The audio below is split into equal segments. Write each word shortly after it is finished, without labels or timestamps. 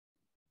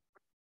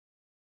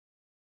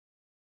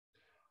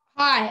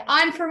Hi,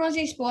 I'm from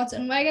Aussie Sports,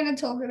 and we're going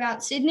to talk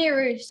about Sydney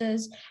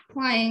Roosters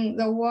playing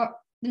the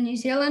New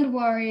Zealand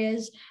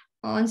Warriors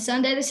on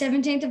Sunday, the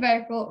 17th of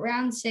April,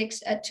 round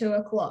 6 at 2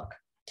 o'clock.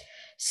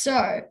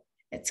 So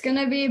it's going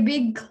to be a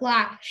big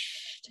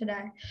clash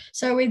today.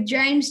 So with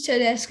James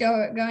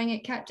Tedesco going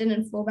at captain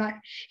and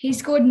fullback, he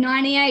scored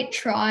 98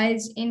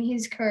 tries in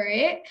his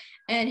career,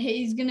 and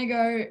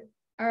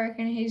I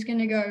reckon he's going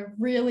to go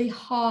really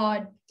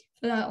hard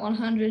for that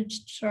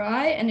 100th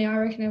try, and I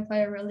reckon he'll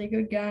play a really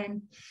good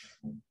game.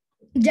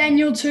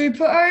 Daniel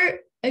Tupou,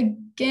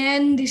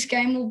 again, this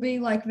game will be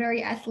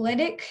very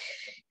athletic,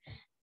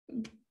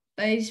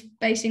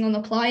 basing on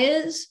the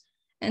players,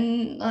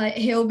 and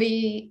he'll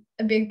be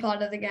a big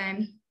part of the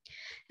game.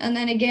 And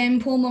then again,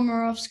 Paul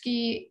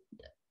Momirovski,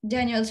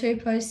 Daniel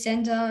Tupou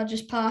centre,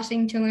 just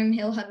passing to him,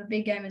 he'll have a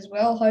big game as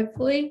well,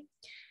 hopefully.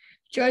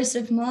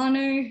 Joseph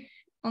Manu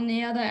on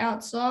the other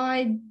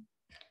outside.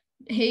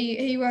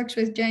 He works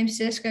with James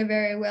Tedesco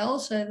very well,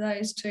 so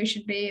those two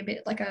should be a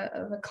bit like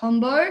a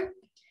combo.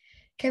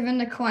 Kevin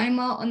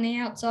Naquema on the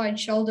outside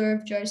shoulder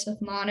of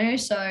Joseph Manu,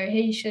 so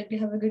he should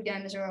have a good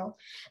game as well.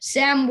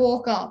 Sam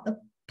Walker, the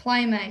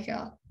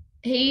playmaker,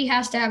 he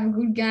has to have a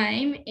good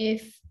game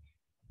if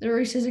the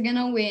Roosters are going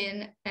to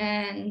win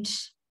and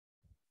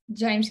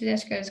James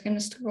Tedesco is going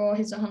to score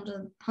his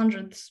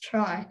 100th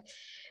try.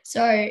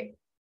 So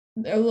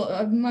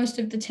most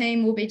of the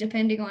team will be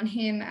depending on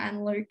him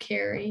and Luke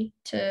Keary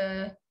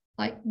to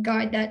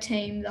guide that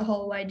team the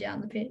whole way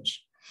down the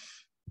pitch.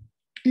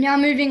 Now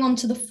moving on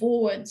to the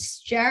forwards.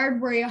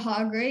 Jared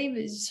Waerea-Hargreaves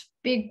is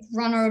big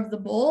runner of the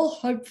ball.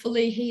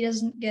 Hopefully he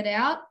doesn't get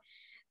out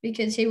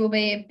because he will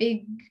be a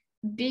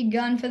big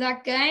gun for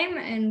that game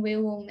and we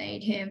will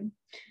need him.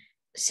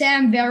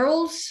 Sam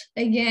Verrills,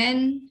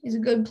 again, is a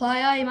good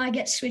player. He might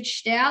get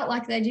switched out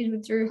like they did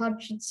with Drew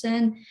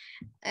Hutchinson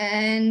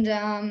and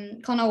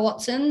Connor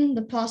Watson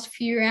the past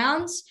few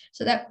rounds.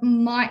 So that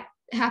might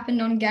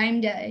happen on game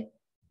day.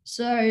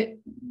 So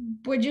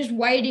we're just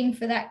waiting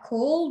for that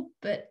call.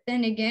 But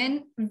then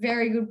again,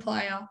 very good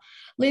player.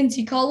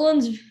 Lindsay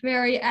Collins,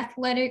 very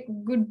athletic,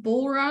 good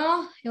ball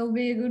runner. He'll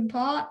be a good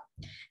part.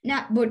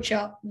 Nat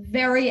Butcher,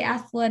 very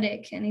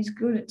athletic and he's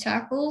good at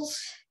tackles.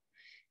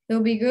 He'll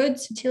be good.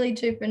 Satili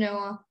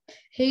Tupanua,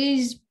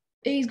 he's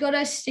got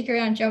to stick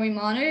around Joey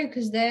Manu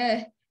because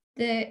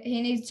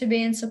he needs to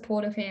be in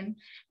support of him.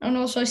 And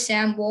also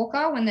Sam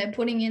Walker, when they're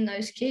putting in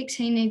those kicks,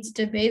 he needs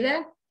to be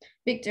there.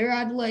 Victor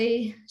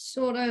Radley,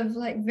 sort of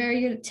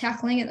very good at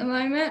tackling at the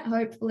moment.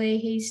 Hopefully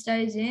he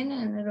stays in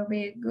and it'll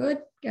be a good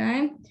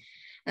game.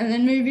 And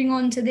then moving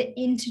on to the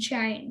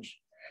interchange.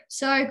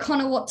 So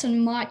Connor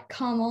Watson might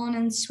come on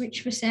and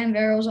switch for Sam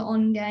Verrills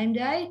on game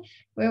day.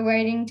 We're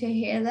waiting to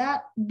hear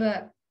that,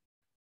 but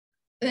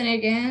then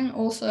again,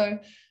 also,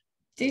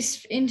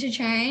 this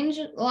interchange,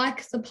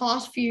 like the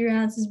past few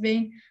rounds, has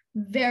been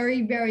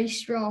very, very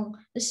strong.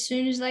 As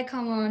soon as they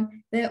come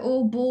on, they're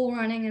all ball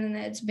running and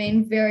it's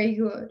been very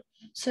good.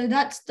 So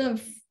that's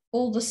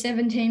all the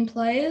 17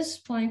 players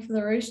playing for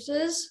the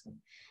Roosters,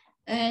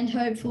 and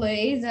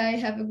hopefully they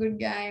have a good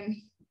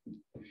game.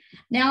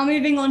 Now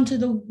moving on to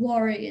the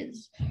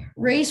Warriors.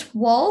 Reece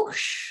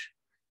Walsh,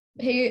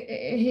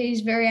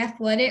 he's very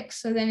athletic,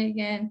 so then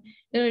again,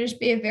 it'll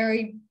just be a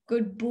very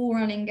good ball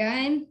running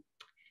game.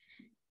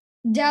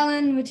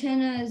 Dallin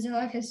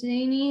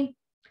Watene-Zelakasini,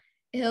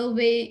 he'll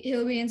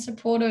be in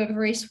support of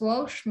Reece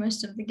Walsh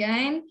most of the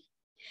game.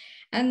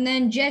 And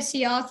then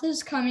Jesse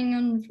Arthur's coming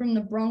on from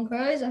the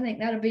Broncos. I think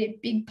that'll be a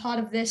big part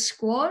of their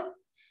squad.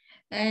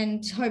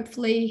 And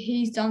hopefully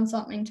he's done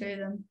something to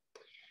them.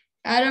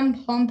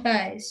 Adam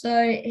Pompey.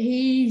 So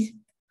he's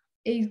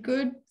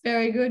good,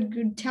 very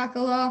good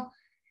tackler.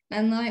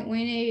 And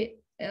we need,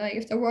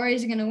 if the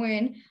Warriors are going to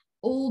win,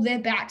 all their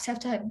backs have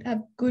to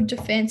have good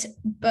defense,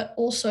 but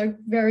also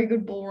very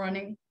good ball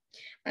running.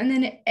 And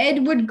then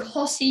Edward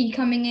Cossey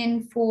coming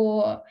in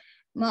for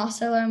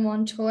Marcelo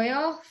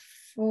Montoya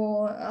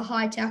for a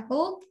high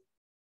tackle.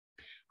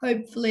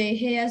 Hopefully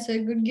he has a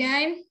good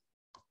game.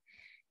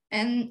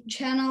 And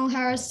Channel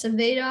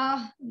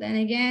Harris-Savita, then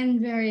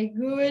again, very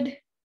good.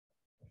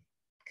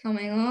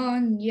 Coming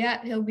on,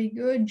 yeah, he'll be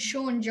good.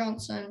 Sean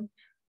Johnson,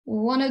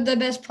 one of the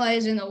best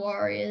players in the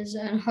Warriors,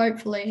 and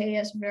hopefully he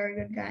has a very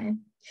good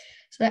game.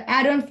 So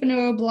Adam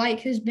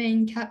Fanua-Blake has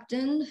been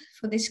captained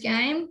for this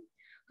game.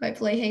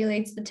 Hopefully he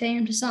leads the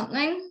team to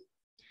something.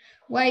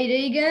 Wade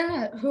Egan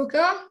at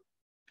hooker.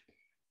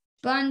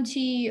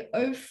 Bunty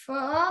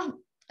Ofa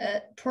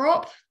at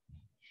prop.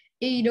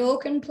 E.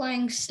 Dawkin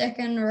playing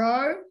second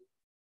row.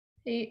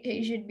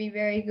 He should be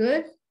very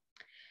good.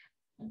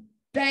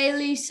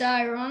 Bailey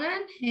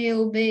Sironen,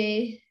 he'll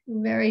be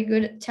very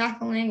good at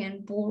tackling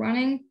and ball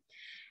running.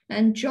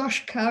 And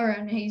Josh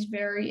Curran, he's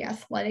very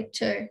athletic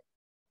too.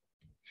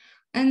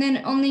 And then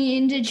on the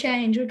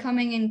interchange, we're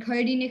coming in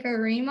Cody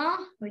Nikorima,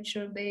 which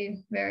will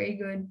be very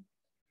good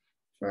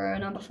for a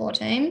number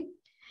 14.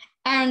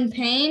 Aaron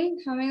Payne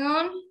coming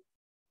on.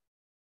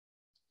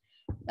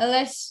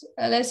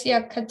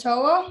 Alessia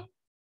Katoa.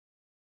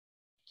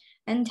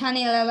 And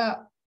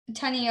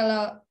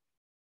Taniela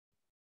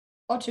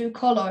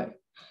Otukolo.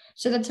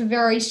 So that's a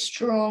very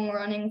strong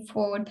running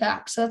forward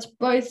pack. So that's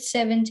both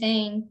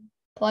 17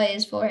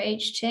 players for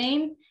each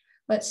team.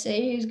 Let's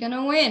see who's going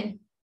to win.